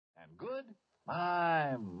good?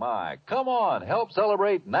 My. Come on, help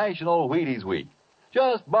celebrate National Wheaties Week.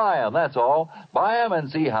 Just buy 'em, that's all. Buy 'em and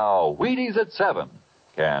see how Wheaties at 7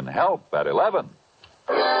 can help at 11.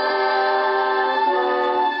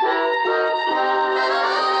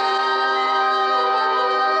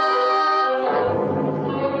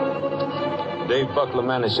 Dave Buckler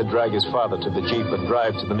managed to drag his father to the Jeep and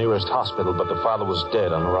drive to the nearest hospital, but the father was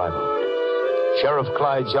dead on arrival. Sheriff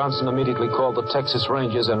Clyde Johnson immediately called the Texas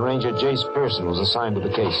Rangers, and Ranger Jace Pearson was assigned to the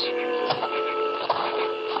case.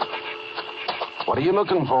 What are you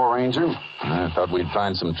looking for, Ranger? I thought we'd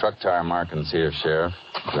find some truck tire markings here, Sheriff.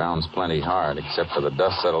 The ground's plenty hard, except for the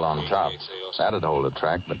dust settled on top. That'd hold a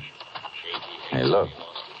track, but... Hey, look.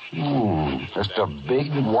 Just a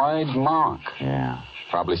big, wide mark. Yeah,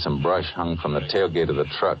 probably some brush hung from the tailgate of the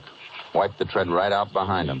truck. Wiped the tread right out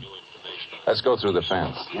behind him. Let's go through the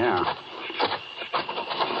fence. Yeah.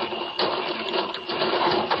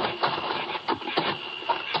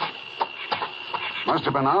 Must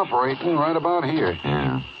have been operating right about here.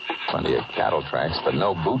 Yeah. Plenty of cattle tracks, but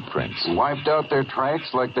no boot prints. Wiped out their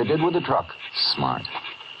tracks like they did with the truck. Smart.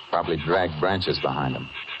 Probably dragged branches behind them.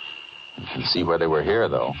 You can see where they were here,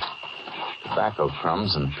 though. Tobacco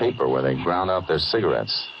crumbs and paper where they ground out their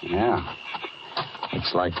cigarettes. Yeah.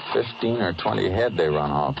 Looks like 15 or 20 head they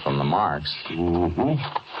run off from the marks. Mm-hmm.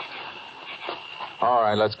 All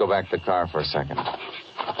right, let's go back to the car for a second.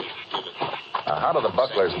 How do the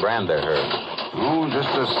Bucklers brand their herd? Oh, just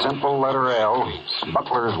a simple letter L.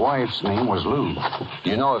 Buckler's wife's name was Lou. Do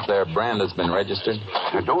you know if their brand has been registered?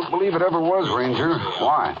 I don't believe it ever was, Ranger.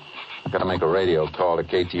 Why? I've got to make a radio call to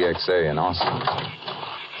KTXA in Austin.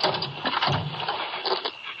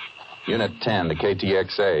 Unit 10 to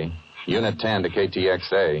KTXA. Unit 10 to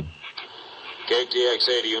KTXA.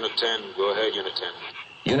 KTXA to Unit 10. Go ahead, Unit 10.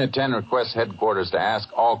 Unit 10 requests headquarters to ask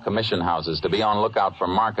all commission houses to be on lookout for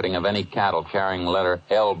marketing of any cattle carrying letter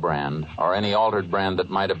L brand or any altered brand that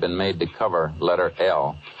might have been made to cover letter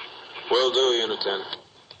L. Will do, Unit 10.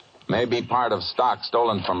 May be part of stock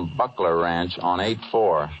stolen from Buckler Ranch on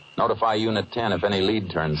 8-4. Notify Unit 10 if any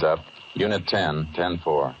lead turns up. Unit 10,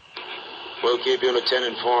 10-4. We'll keep Unit 10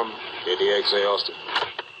 informed. KTXA Austin.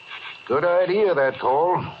 Good idea, that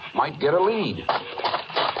call. Might get a lead.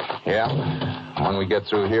 Yeah. When we get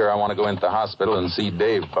through here, I want to go into the hospital and see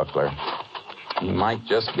Dave Buckler. He might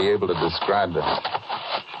just be able to describe the...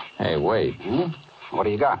 Hey, wait. What do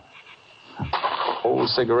you got? Old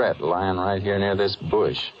cigarette lying right here near this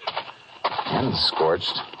bush. And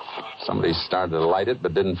scorched. Somebody started to light it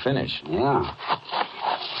but didn't finish. Yeah.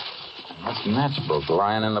 That's matchbook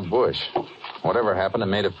lying in the bush. Whatever happened, it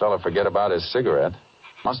made a fella forget about his cigarette.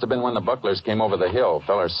 Must have been when the Bucklers came over the hill.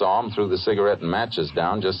 Feller saw him, threw the cigarette and matches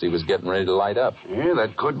down just as he was getting ready to light up. Yeah,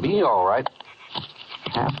 that could be all right.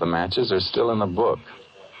 Half the matches are still in the book.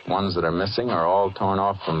 Ones that are missing are all torn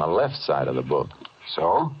off from the left side of the book.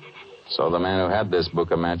 So? So the man who had this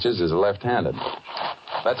book of matches is left-handed.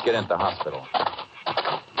 Let's get into the hospital.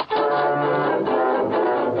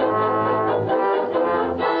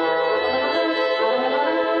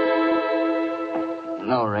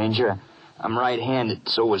 No, Ranger. I'm right-handed,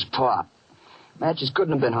 so was Pop. Matches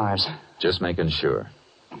couldn't have been ours. Just making sure.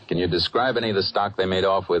 Can you describe any of the stock they made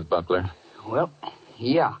off with, Buckler? Well,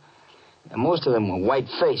 yeah. And most of them were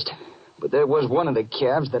white-faced. But there was one of the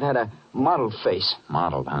calves that had a mottled face.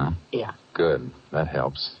 Mottled, huh? Yeah. Good. That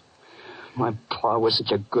helps. My pa was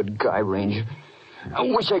such a good guy, Ranger. I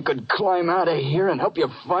wish I could climb out of here and help you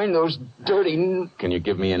find those dirty... Can you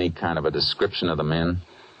give me any kind of a description of the men?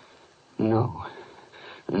 No.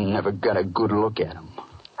 I never got a good look at them.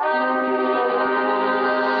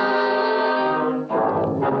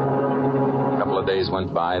 A couple of days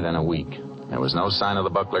went by, then a week. There was no sign of the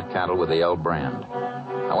Buckler cattle with the L brand.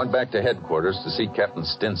 I went back to headquarters to see Captain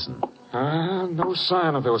Stinson. No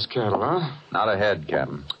sign of those cattle, huh? Not ahead,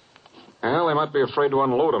 Captain. Well, they might be afraid to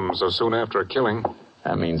unload them so soon after a killing.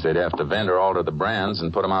 That means they'd have to vend or alter the brands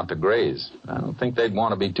and put them out to graze. I don't think they'd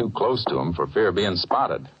want to be too close to them for fear of being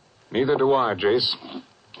spotted. Neither do I, Jace.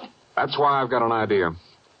 That's why I've got an idea.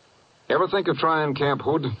 Ever think of trying Camp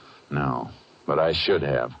Hood? No, but I should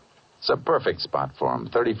have. It's a perfect spot for them.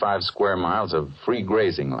 35 square miles of free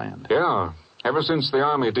grazing land. Yeah. Ever since the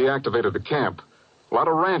Army deactivated the camp, a lot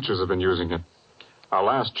of ranchers have been using it. Our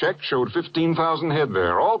last check showed 15,000 head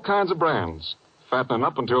there, all kinds of brands. Fattening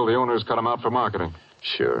up until the owners cut them out for marketing.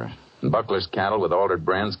 Sure. And Buckler's cattle with altered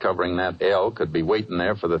brands covering that L could be waiting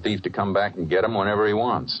there for the thief to come back and get them whenever he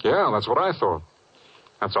wants. Yeah, that's what I thought.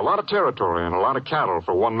 That's a lot of territory and a lot of cattle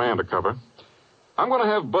for one man to cover. I'm going to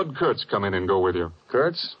have Bud Kurtz come in and go with you.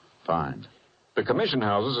 Kurtz? Fine. The commission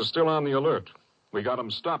houses are still on the alert. We got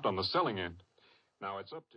them stopped on the selling end. Now it's up to...